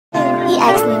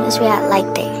asked me which way I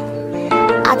liked it.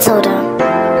 I told him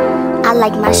I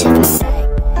like my shit from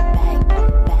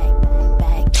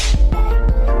back.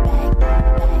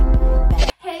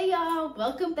 Hey y'all,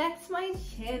 welcome back to my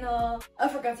channel. I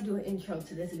forgot to do an intro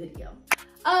to this video.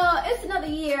 It's another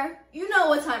year. You know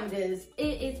what time it is.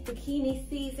 It is bikini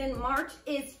season. March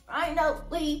is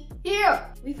finally here.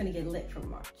 We finna get lit from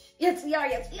March. Yes, we are.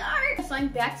 Yes, we are. So I'm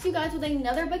back to you guys with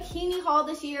another bikini haul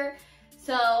this year.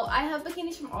 So I have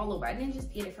bikinis from all over. I didn't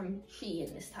just get it from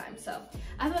Shein this time. So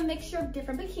I have a mixture of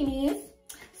different bikinis.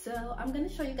 So I'm gonna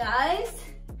show you guys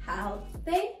how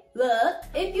they look.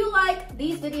 If you like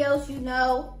these videos, you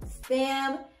know,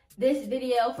 spam this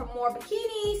video for more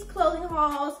bikinis, clothing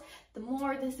hauls. The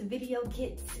more this video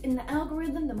gets in the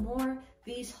algorithm, the more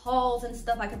these hauls and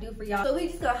stuff I can do for y'all. So we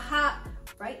just gonna hop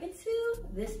right into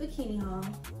this bikini haul.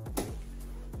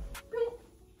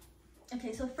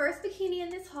 Okay, so first bikini in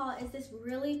this haul is this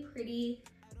really pretty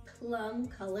plum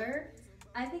color.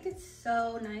 I think it's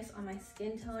so nice on my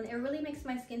skin tone. It really makes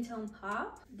my skin tone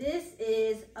pop. This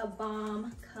is a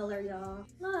bomb color, y'all.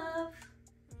 Love.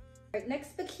 Right,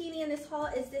 next bikini in this haul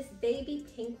is this baby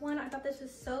pink one. I thought this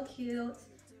was so cute.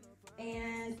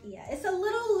 And yeah, it's a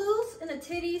little loose in the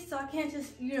titties, so I can't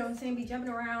just, you know what I'm saying, be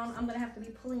jumping around. I'm gonna have to be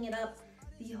pulling it up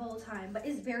the whole time, but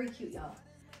it's very cute, y'all.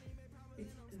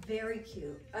 It's very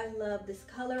cute. I love this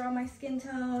color on my skin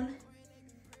tone.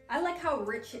 I like how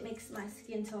rich it makes my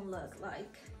skin tone look.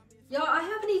 Like, y'all, I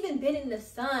haven't even been in the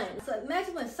sun. So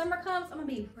imagine when summer comes, I'm gonna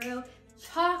be real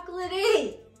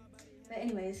chocolatey. But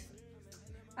anyways,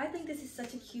 I think this is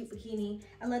such a cute bikini.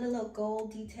 I love the little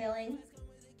gold detailing.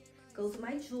 Goes with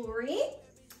my jewelry.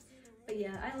 But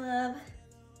yeah, I love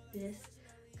this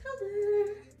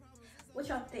color. What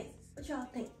y'all think? What y'all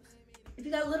think? If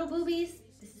you got little boobies,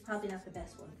 this is probably not the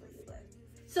best one for you, but.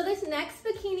 So this next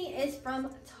bikini is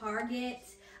from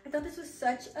Target. I thought this was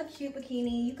such a cute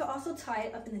bikini. You could also tie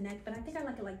it up in the neck, but I think I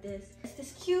like it like this. It's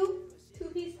this cute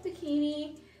two-piece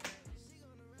bikini.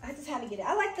 I just had to get it.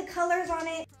 I like the colors on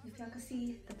it. If y'all can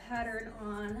see the pattern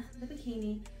on the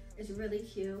bikini, it's really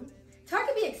cute.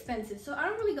 Target be expensive, so I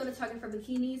don't really go to Target for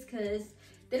bikinis because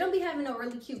they don't be having no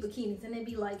really cute bikinis and they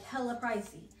be like hella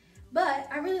pricey. But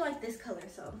I really like this color,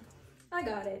 so I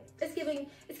got it. It's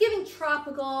giving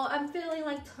tropical. I'm feeling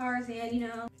like Tarzan, you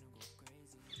know.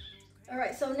 All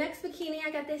right, so next bikini,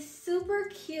 I got this super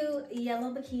cute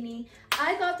yellow bikini.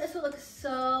 I thought this would look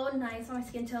so nice on my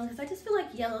skin tone because I just feel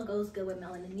like yellow goes good with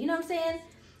melanin, you know what I'm saying?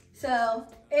 So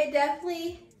it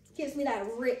definitely gives me that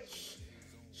rich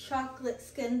chocolate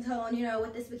skin tone, you know,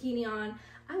 with this bikini on.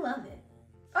 I love it.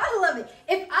 I love it.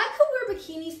 If I could wear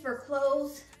bikinis for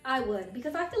clothes, I would,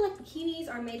 because I feel like bikinis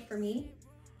are made for me.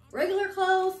 Regular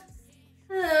clothes,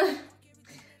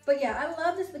 but yeah, I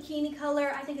love this bikini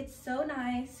color. I think it's so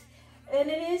nice. And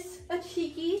it is a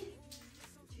cheeky,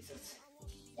 Jesus.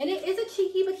 And it is a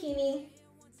cheeky bikini,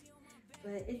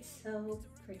 but it's so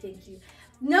freaking cute.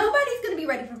 Nobody's gonna be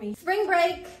ready for me. Spring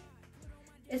break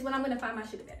is when I'm gonna find my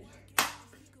sugar daddy.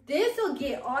 This will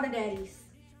get all the daddies.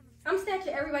 I'm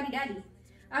snatching everybody daddy.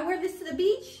 I wear this to the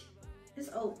beach. This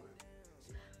old.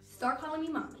 Start calling me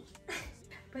mommy.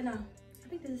 But no, I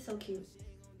think this is so cute.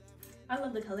 I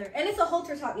love the color. And it's a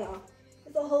halter top, y'all.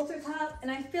 It's a halter top.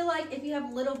 And I feel like if you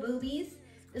have little boobies,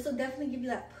 this will definitely give you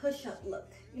that push-up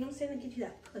look. You know what I'm saying? It gives you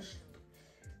that push-up.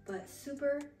 But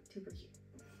super duper cute.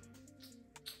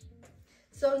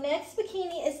 So next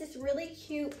bikini is this really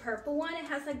cute purple one. It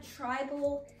has like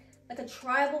a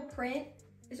tribal print.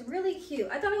 It's really cute.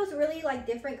 I thought it was really like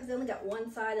different because they only got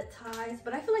one side that ties,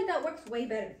 but I feel like that works way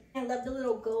better. I love the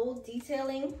little gold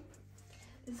detailing.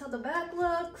 This is how the back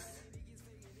looks.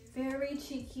 Very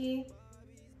cheeky.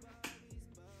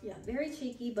 Yeah, very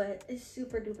cheeky, but it's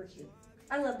super duper cute.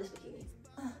 I love this bikini.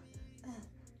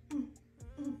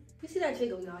 You see that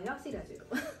jiggle, y'all? Y'all see that jiggle?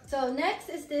 So next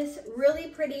is this really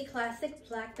pretty classic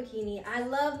black bikini. I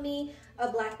love me a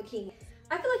black bikini.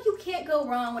 I feel like you can't go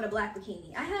wrong with a black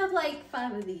bikini. I have like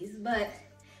 5 of these, but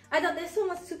I thought this one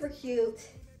was super cute.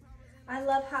 I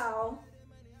love how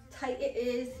tight it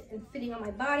is and fitting on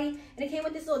my body. And it came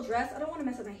with this little dress. I don't want to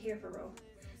mess up my hair for real.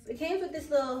 But it came with this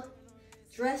little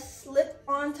dress slip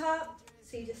on top.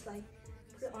 So you just like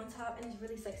put it on top and it's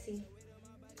really sexy.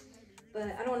 But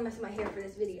I don't want to mess up my hair for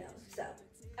this video. So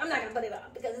I'm not going to put it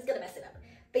on because it's going to mess it up.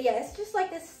 But yeah, it's just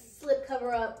like this slip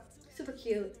cover up. Super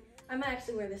cute. I might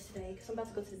actually wear this today because I'm about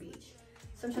to go to the beach.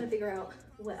 So I'm trying to figure out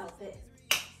what outfit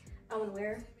I want to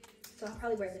wear. So I'll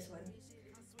probably wear this one.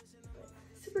 But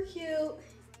super cute,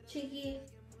 cheeky.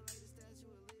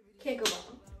 Can't go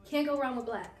wrong. Can't go wrong with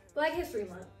black. Black History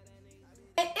Month.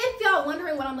 And if y'all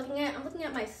wondering what I'm looking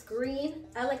at my screen.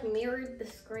 I like mirrored the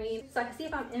screen so I can see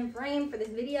if I'm in frame for this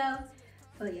video.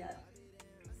 But yeah.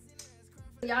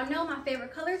 Y'all know my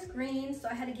favorite color is green, so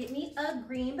I had to get me a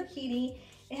green bikini.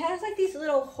 It has like these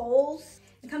little holes.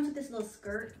 It comes with this little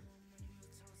skirt.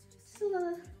 Just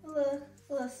a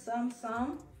little some.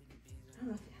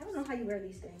 I don't know how you wear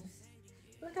these things.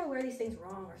 I feel like I wear these things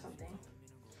wrong or something.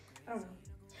 I don't know.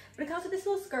 But it comes with this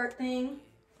little skirt thing.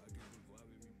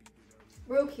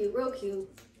 Real cute, real cute.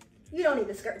 You don't need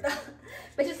the skirt though.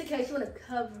 But just in case you want to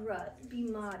cover up, be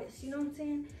modest, you know what I'm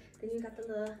saying? Then you got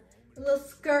the little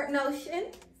skirt notion.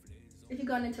 If you're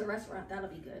going into a restaurant, that'll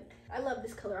be good. I love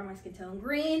this color on my skin tone.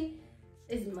 Green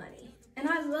is money. And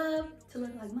I love to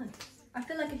look like money. I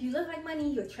feel like if you look like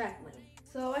money, you attract money.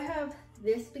 So I have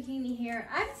this bikini here.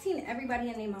 I've seen everybody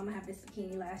and their mama have this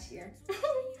bikini last year.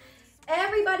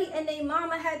 Everybody and their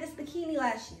mama had this bikini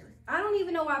last year. I don't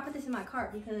even know why I put this in my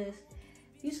cart because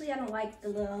usually I don't like the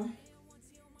little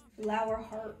flower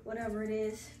heart, whatever it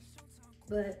is.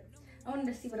 But I wanted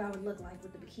to see what I would look like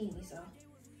with the bikini, so.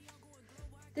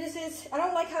 This is, I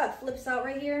don't like how it flips out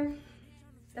right here.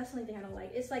 That's the only thing I don't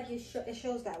like. It's like it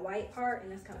shows that white part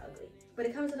and that's kind of ugly. But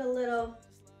it comes with a little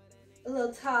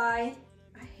tie.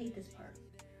 I hate this part.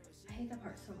 I hate that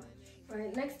part so much. All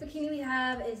right, next bikini we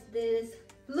have is this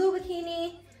blue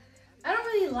bikini. I don't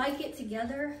really like it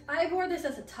together. I wore this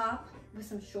as a top with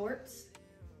some shorts.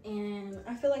 And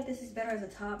I feel like this is better as a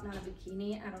top, not a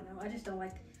bikini. I don't know, I just don't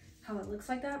like how it looks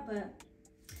like that, but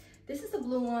this is the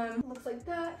blue one. It looks like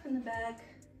that from the back.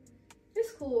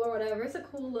 It's cool or whatever. It's a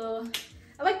cool little,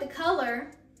 I like the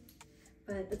color,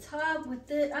 but the top with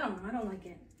it, I don't know, I don't like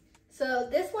it. So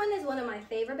this one is one of my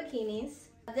favorite bikinis.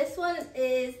 This one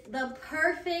is the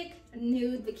perfect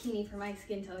nude bikini for my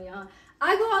skin tone, y'all.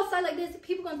 I go outside like this,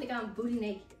 people gonna think I'm booty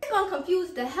naked. It's gonna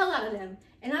confuse the hell out of them,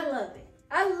 and I love it.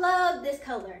 I love this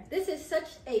color. This is such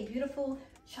a beautiful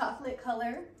chocolate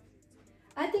color.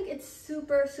 I think it's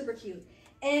super, super cute.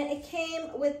 And it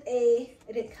came with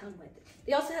it didn't come with it.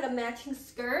 They also had a matching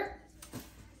skirt.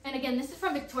 And again, this is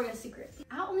from Victoria's Secret.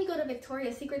 I only go to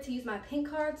Victoria's Secret to use my pink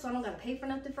card, so I don't gotta pay for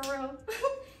nothing for real.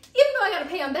 Even though I gotta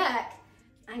pay them back,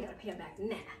 I ain't gotta pay them back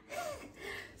now.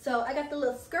 So I got the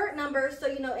little skirt number, so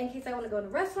you know, in case I wanna go to a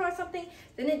restaurant or something,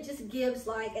 then it just gives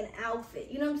like an outfit,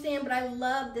 you know what I'm saying? But I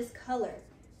love this color.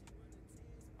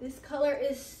 This color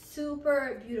is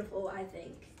super beautiful, I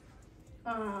think.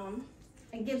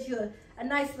 And gives you a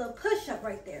nice little push up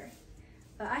right there.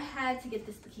 But I had to get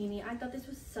this bikini. I thought this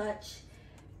was such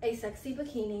a sexy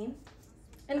bikini.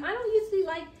 And I don't usually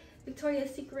like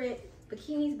Victoria's Secret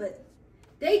bikinis, but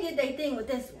they did their thing with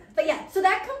this one. But yeah, so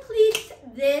that completes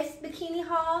this bikini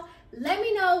haul. Let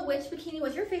me know which bikini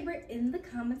was your favorite in the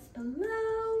comments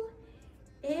below.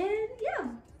 And yeah,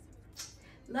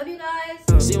 love you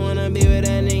guys. She wanna be with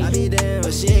that nigga, I be down.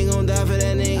 But she ain't gon' die for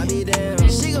that nigga, I be down.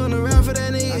 She gonna ride for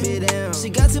that nigga, I be down. She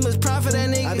got too much pride for that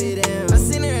nigga, I be